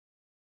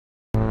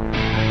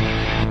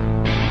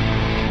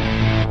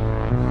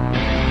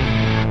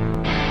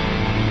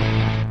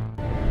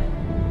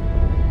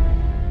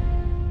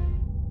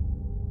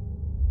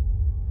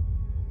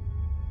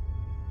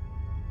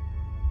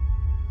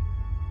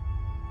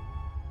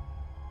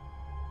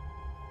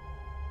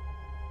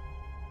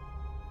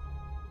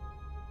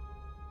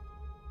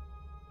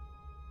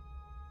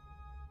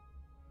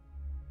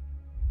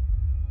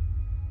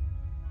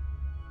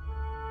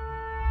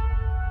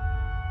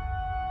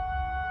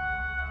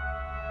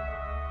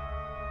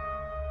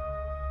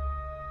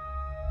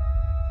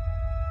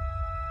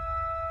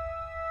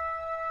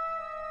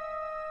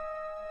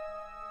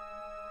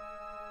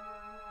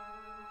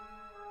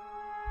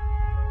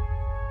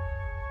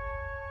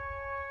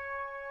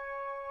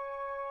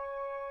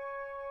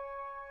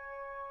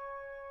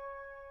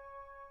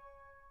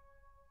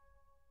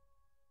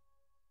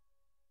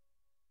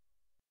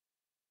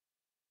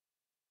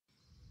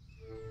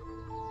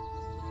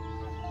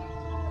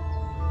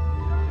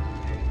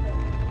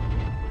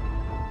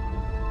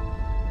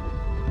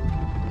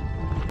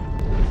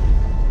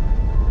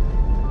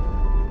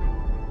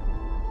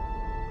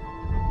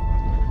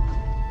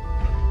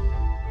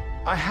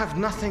I have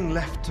nothing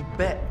left to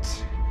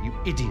bet, you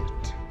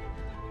idiot.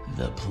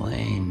 The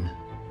plane.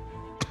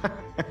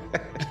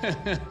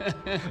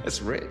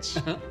 That's rich.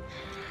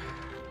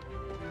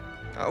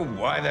 Oh,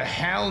 why the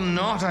hell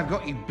not? I've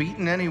got you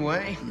beaten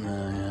anyway. Oh,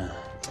 yeah.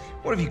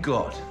 What have you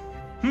got?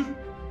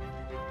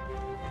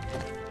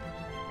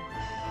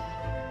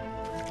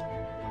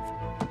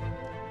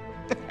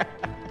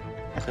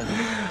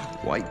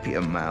 Wipe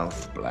your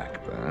mouth,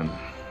 Blackburn.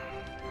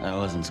 That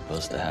wasn't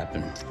supposed to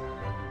happen.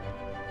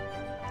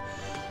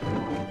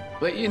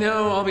 But you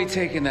know, I'll be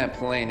taking that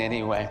plane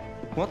anyway.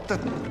 What the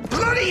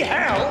bloody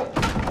hell?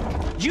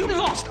 You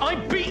lost! I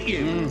beat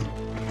you!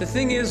 The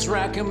thing is,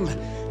 Rackham,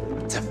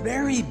 it's a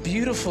very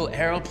beautiful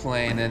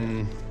aeroplane,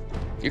 and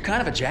you're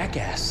kind of a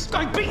jackass.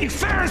 I beat you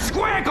fair and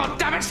square,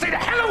 goddammit! Stay the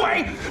hell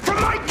away from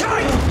my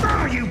kite!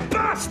 Oh, you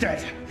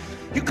bastard!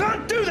 You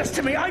can't do this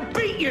to me! I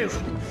beat you!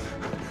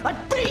 I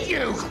beat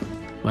you!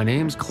 My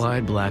name's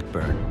Clyde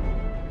Blackburn.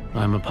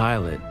 I'm a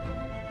pilot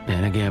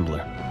and a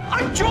gambler.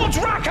 I'm George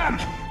Rackham!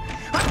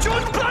 I'm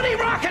George bloody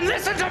Rackham!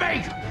 Listen to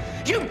me!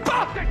 You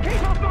bastard! Keep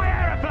off my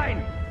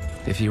aeroplane!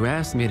 If you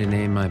asked me to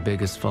name my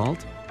biggest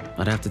fault,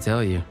 I'd have to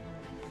tell you.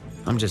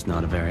 I'm just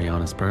not a very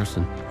honest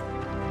person.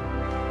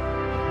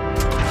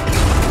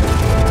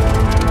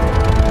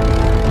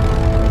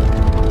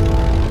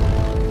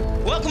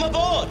 Welcome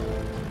aboard!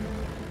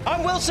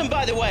 I'm Wilson,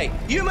 by the way.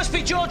 You must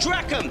be George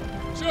Rackham.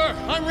 Sure,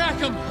 I'm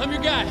Rackham. I'm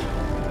your guy.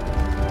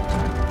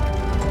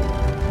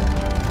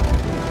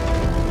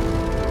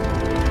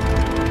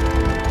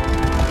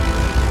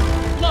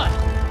 Blood!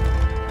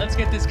 Let's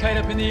get this kite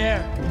up in the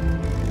air.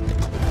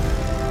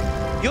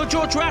 You're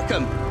George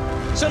Rackham,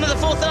 son of the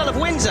 4th Earl of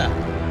Windsor.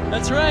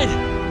 That's right.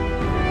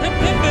 Hip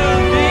hip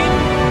boom,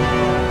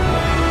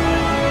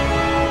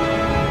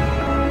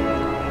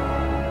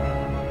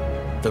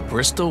 babe. The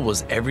Bristol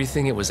was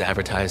everything it was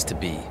advertised to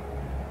be.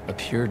 A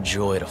pure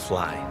joy to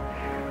fly.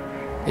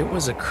 It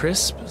was a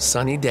crisp,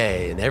 sunny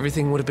day, and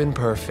everything would have been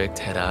perfect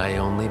had I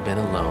only been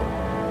alone.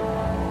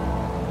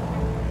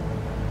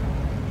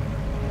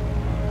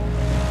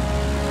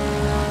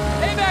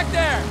 Hey back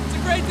there! It's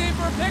a great day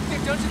for a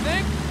picnic, don't you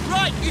think?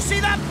 Right, you see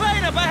that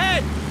plane up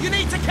ahead? You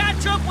need to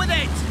catch up with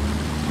it.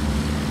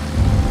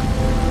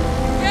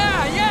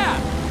 Yeah.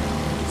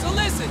 So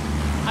listen,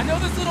 I know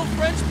this little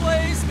French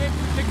place. Maybe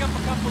we pick up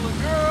a couple of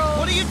girls.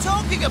 What are you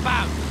talking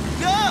about?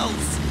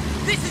 Girls?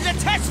 This is a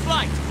test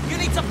flight. You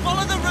need to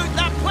follow the route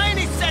that plane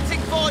is setting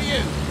for you.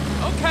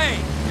 Okay,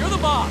 you're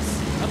the boss,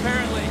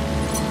 apparently.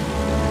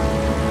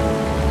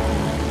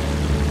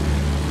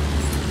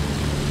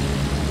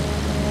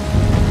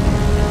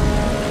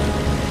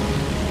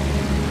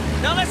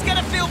 Now let's get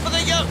a feel for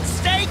the yoke.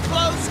 Stay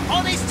close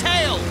on his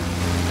tail.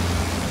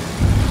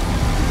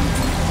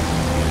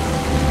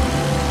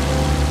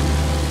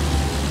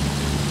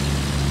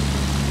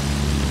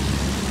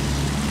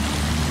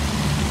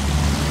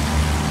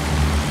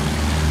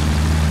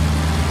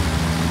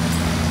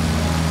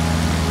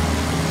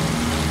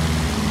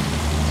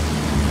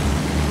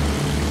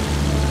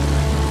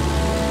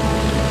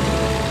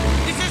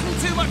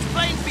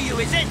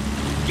 Is it?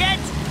 Get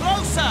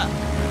closer!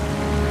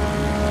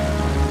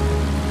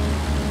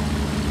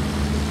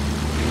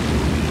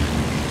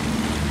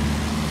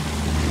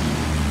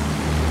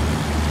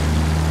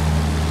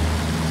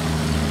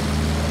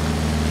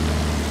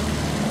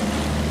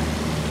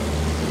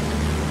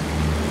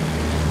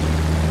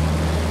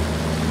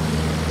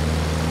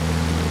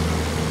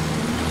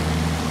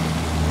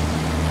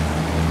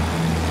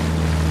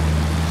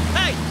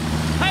 Hey!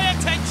 Pay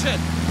attention!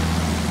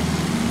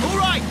 All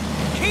right,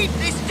 keep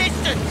this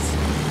distance!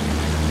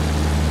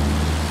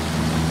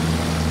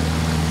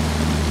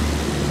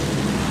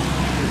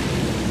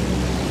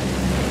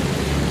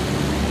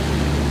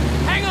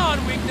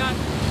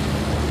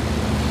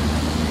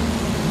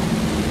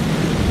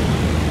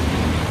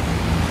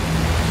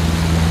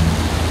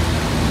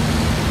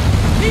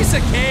 Piece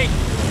of cake!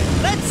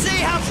 Let's see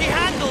how she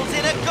handles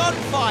in a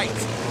gunfight.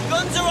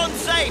 Guns are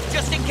unsafe,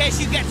 just in case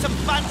you get some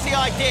fancy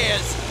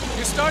ideas.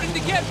 You're starting to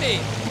get me.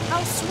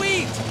 How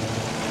sweet!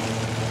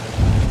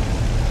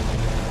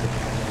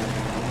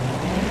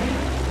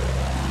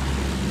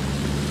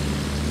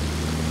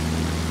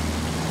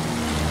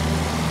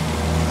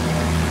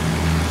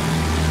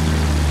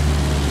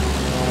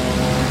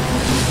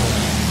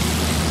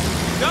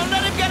 Don't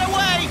let him get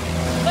away!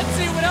 Let's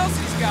see what else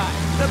he's got.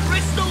 The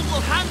Bristol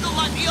will handle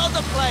like the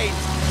other planes.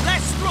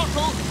 Less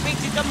throttle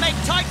means you can make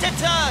tighter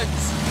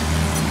turns.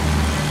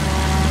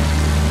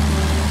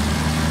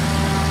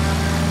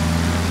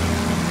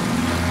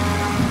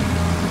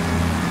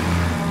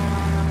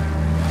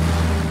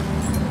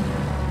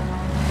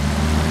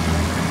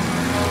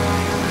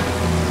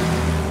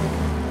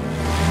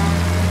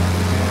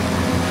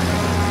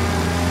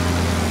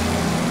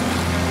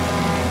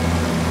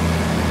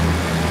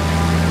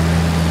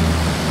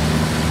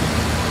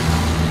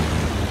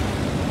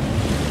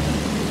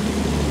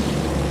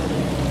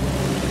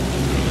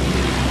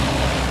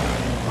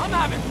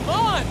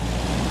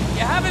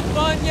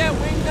 Fun yet,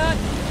 Wingnut?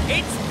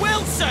 It's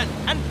Wilson,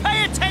 and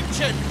pay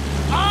attention!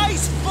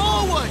 Eyes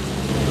forward!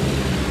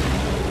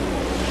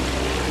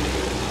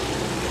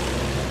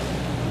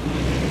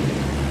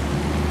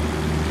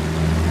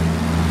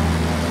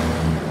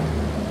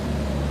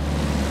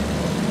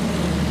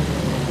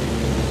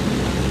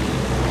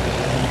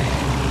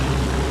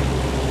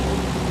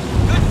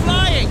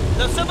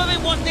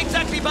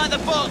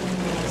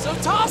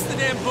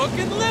 book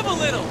and live a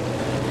little.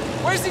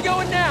 Where's he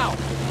going now?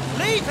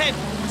 Leave him!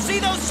 See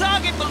those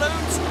target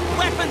balloons?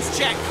 Weapons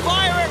check.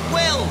 Fire at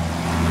will.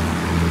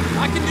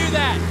 I can do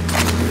that.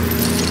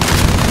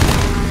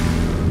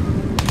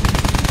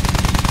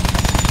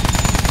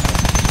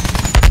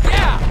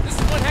 Yeah! This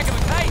is one heck of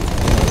a kite.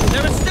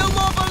 There are still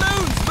more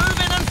balloons. Move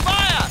in and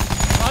fire.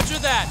 Roger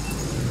that.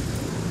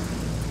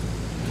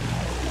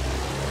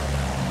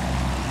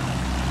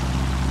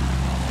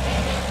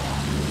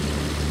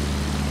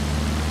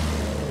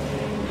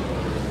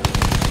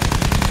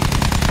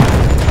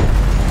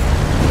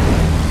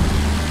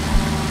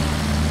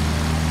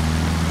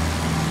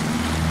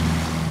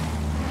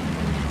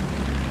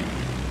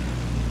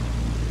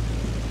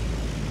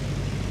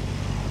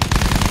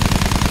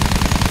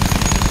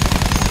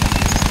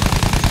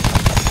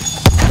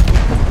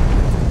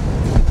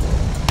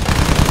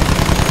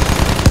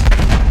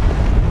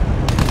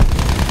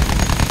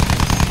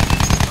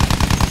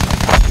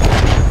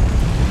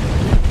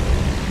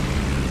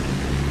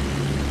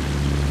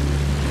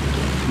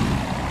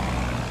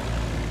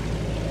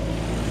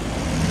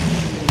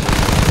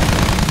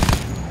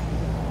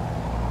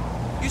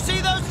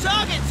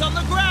 On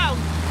the ground.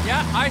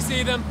 Yeah, I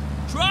see them.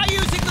 Try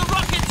using the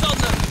rockets on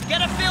them.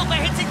 Get a feel for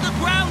hitting the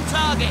ground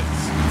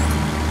targets.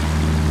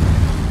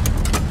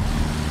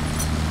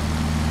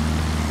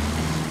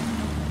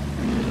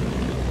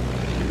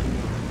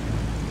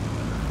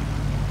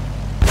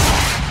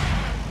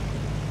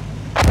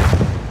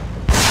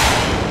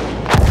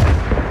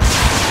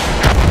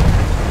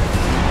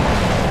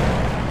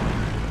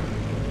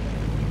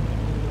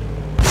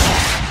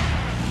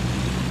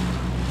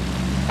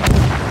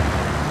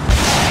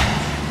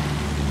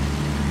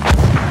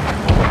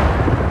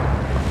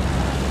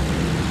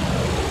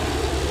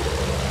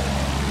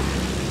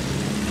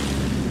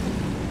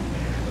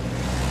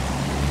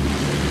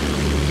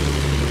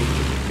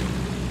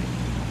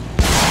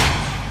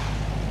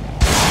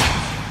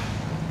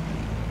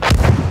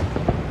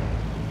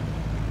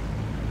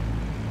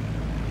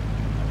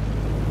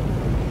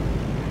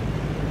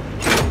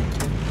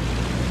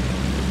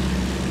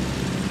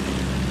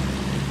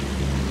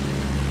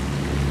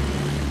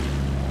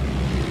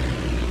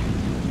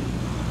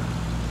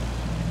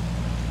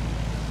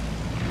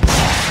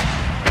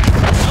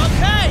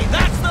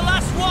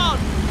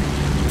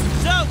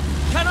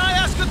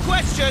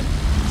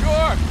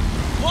 Sure.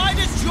 Why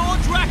does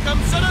George Rackham,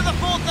 son of the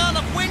 4th Earl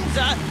of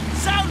Windsor,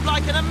 sound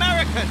like an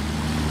American?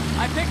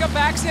 I pick up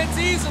accents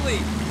easily.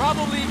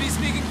 Probably be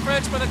speaking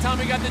French by the time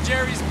we got to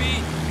Jerry's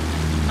beat.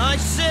 I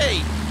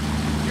see.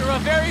 You're a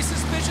very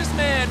suspicious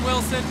man,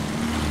 Wilson.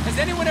 Has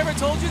anyone ever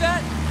told you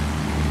that?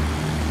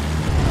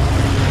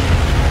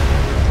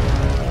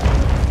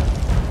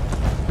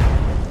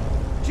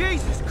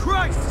 Jesus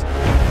Christ!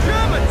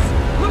 Germans!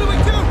 What do we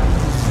do?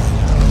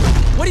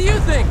 What do you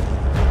think?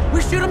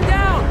 We shoot them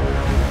down!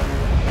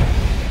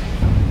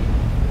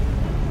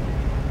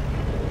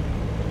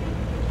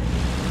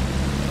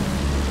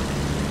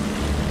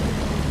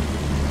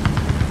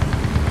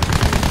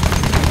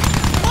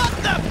 What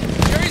the?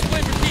 Jerry's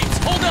playing for keeps.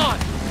 Hold on!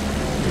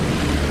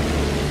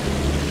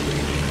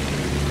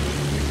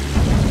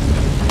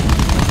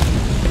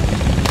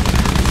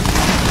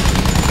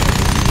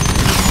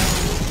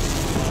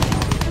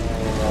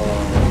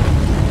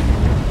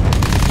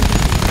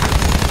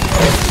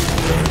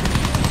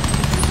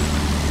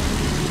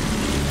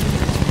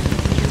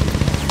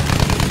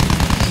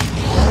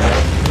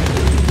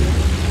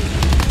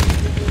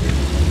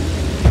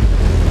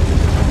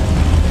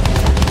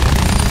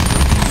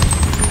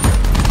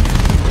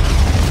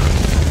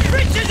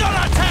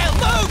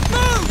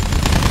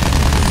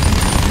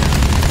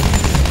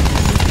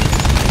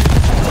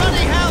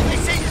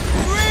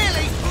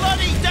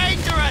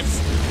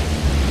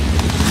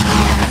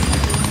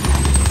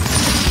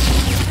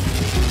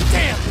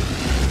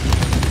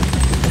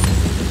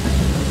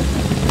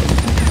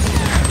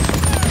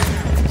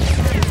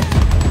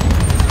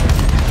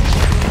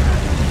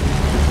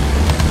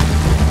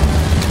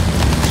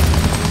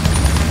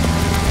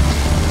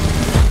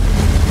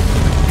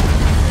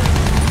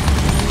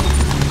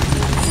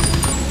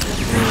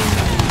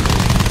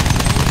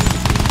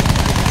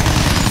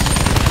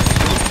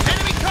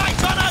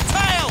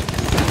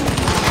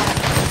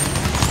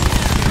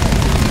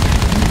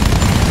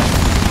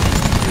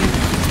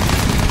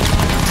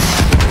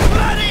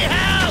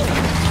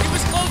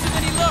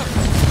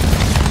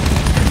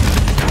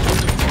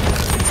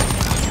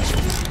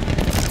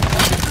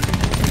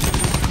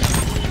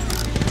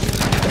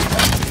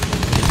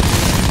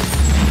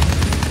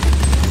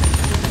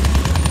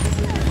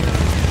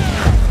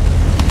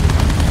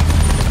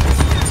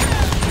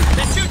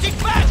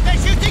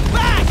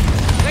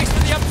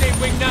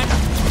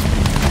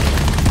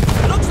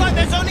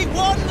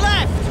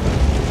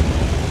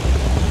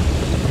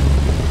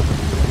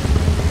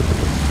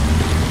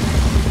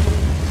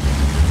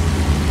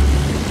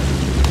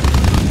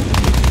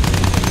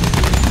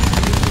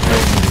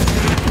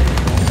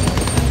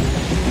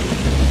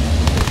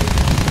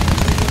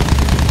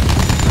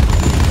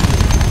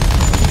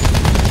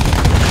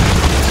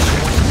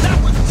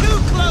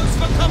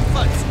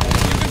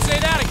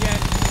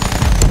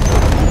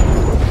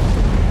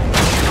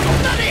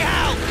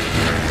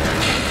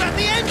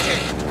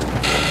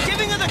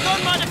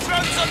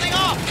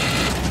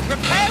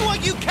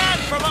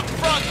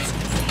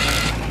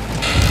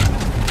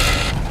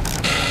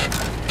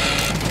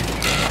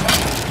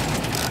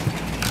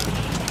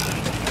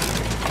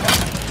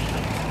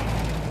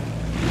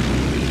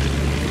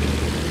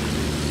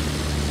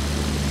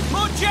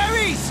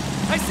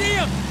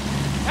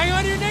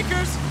 Untie your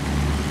knickers!